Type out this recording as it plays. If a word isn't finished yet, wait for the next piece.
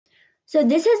So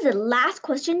this is the last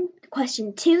question,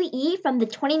 question 2E from the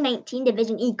 2019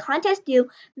 Division E Contest 2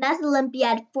 Math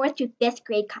Olympiad 4th through 5th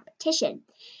grade competition.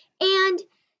 And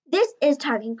this is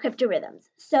talking cryptarithms.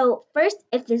 So first,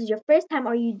 if this is your first time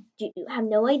or you have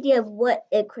no idea of what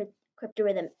a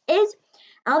cryptarithm is,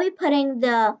 I'll be putting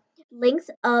the links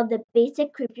of the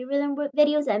basic cryptarithm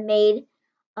videos I made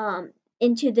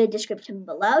into the description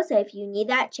below. So if you need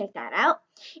that, check that out.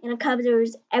 And it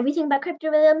covers everything about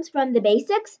cryptarithms from the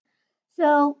basics.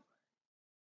 So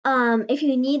if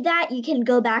you need that, you can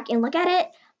go back and look at it.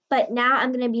 But now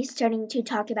I'm going to be starting to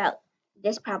talk about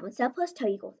this problem. Sub plus tau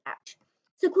equals ouch.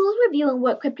 So cool reviewing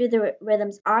what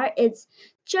cryptarithms are. It's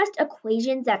just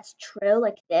equations that's true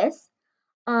like this.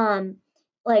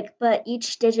 But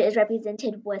each digit is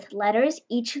represented with letters.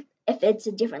 If it's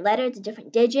a different letter, it's a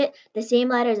different digit. The same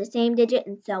letter is the same digit,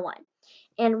 and so on.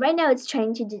 And right now, it's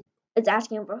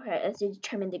asking for us to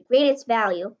determine the greatest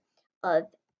value of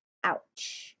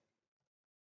ouch,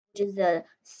 which is the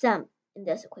sum in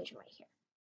this equation right here.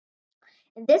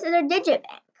 And this is our digit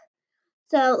bank.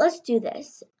 So let's do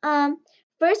this.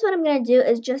 First, what I'm going to do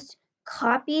is just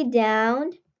copy down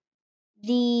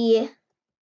the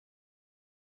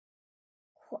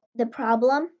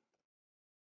problem.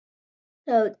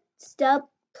 So stub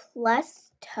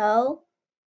plus toe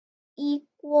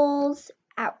equals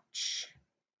ouch.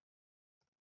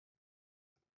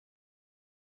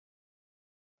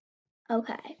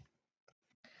 Okay.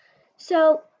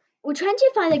 So we're trying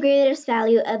to find the greatest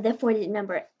value of the 4-digit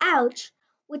number ouch,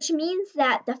 which means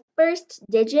that the first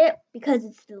digit, because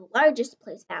it's the largest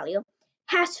place value,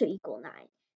 has to equal 9.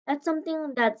 That's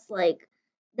something that's like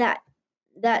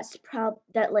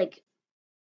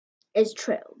is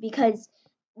true because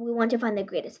we want to find the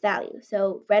greatest value.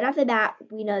 So right off the bat,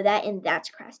 we know that, and that's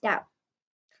crossed out.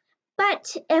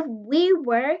 But if we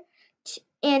were to,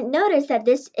 and notice that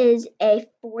this is a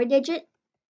 4-digit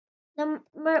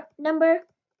number,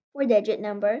 4-digit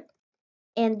number,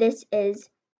 and this is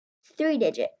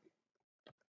 3-digit.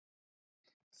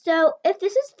 So if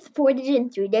this is 4-digit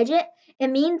and 3-digit, it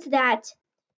means that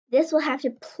this will have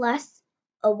to plus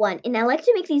a 1. And I like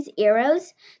to make these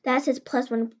arrows that says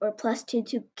 +1 or +2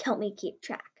 to help me keep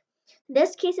track. In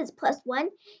this case, it's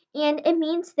 +1, and it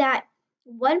means that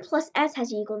 1 plus s has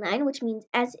to equal 9, which means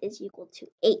s is equal to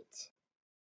 8.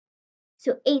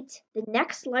 So 8, the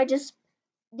next largest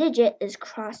digit, is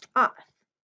crossed off.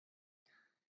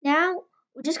 Now,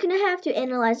 we're just going to have to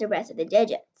analyze the rest of the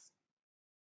digits.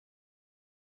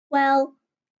 Well,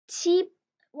 t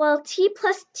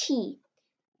plus t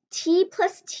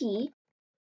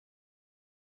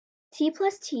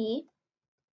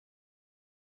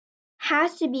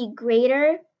has to be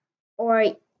greater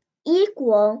or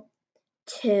equal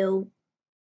to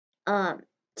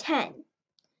 10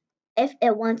 if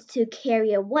it wants to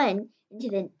carry a 1 into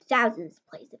the thousands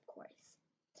place, of course.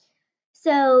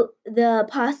 So the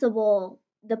possible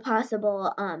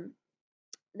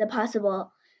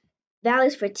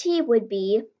values for t would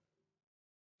be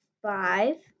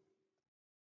 5,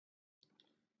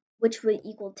 which would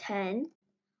equal 10,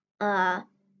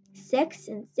 6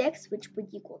 and 6, which would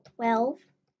equal 12,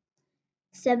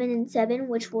 7 and 7,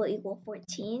 which will equal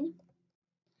 14,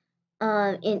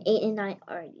 and 8 and 9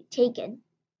 are already taken.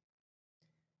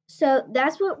 So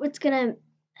that's what's going to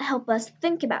help us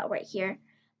think about right here.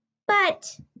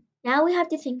 But now we have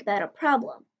to think about a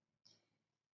problem.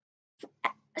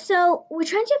 So we're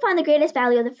trying to find the greatest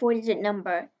value of the 4-digit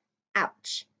number,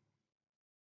 ouch.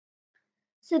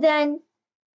 So then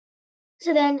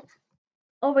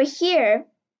over here,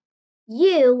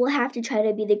 u will have to try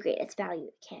to be the greatest value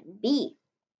it can be.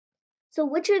 So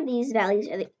which of these values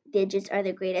are the digits are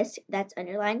the greatest? That's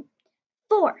underlined.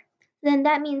 4. Then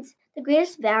that means the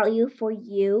greatest value for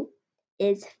u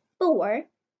is 4.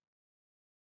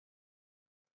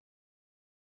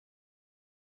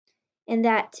 And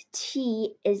that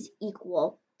t is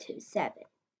equal to 7.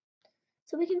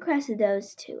 So we can cross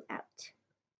those two out.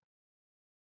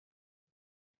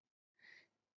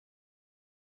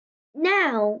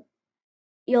 Now,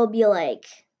 you'll be like,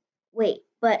 wait,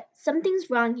 but something's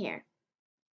wrong here.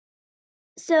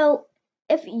 So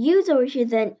if u's over here,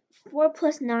 then 4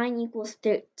 plus 9 equals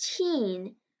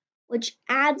 13, which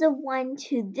adds a 1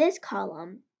 to this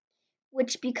column,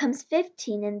 which becomes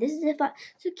 15, and this is a 5.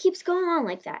 So it keeps going on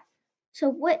like that. So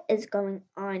what is going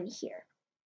on here?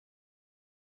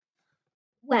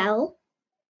 Well,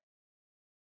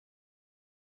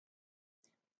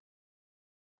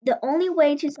 the only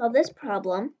way to solve this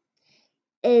problem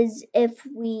is if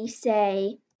we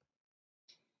say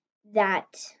that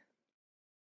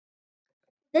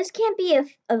this can't be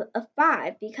a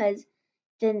 5 because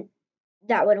then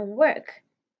that wouldn't work.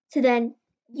 So then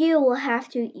U will have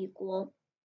to equal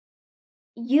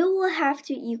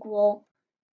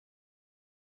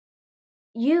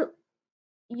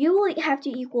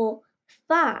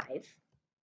 5.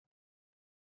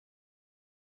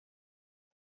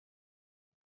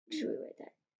 Just rewrite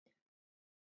that.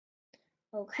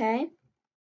 Okay.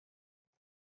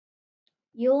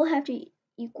 U will have to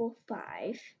equal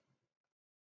 5.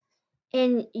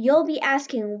 And you'll be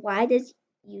asking, why does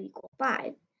U equal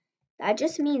 5? That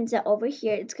just means that over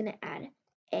here it's going to add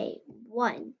a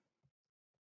 1.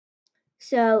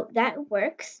 So that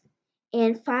works.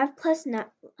 And 5 plus 9,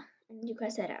 and you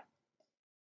cross that out.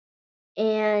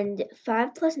 And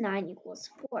 5 plus 9 equals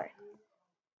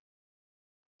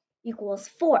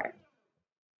 4.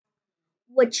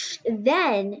 Which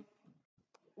then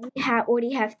we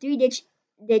already have 3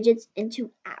 digits into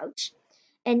ouch.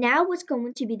 And now what's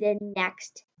going to be the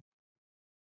next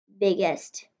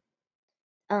biggest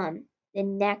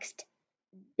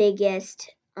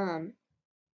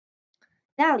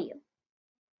value?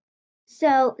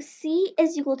 So C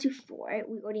is equal to 4,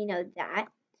 we already know that.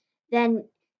 Then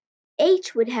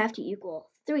H would have to equal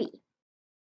 3.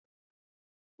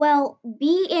 Well,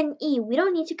 B and E, we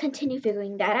don't need to continue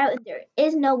figuring that out. There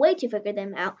is no way to figure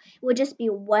them out. It would just be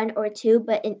 1 or 2,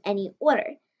 but in any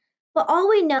order. But all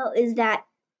we know is that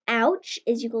ouch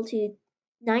is equal to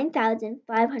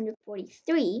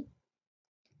 9,543,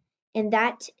 and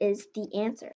that is the answer.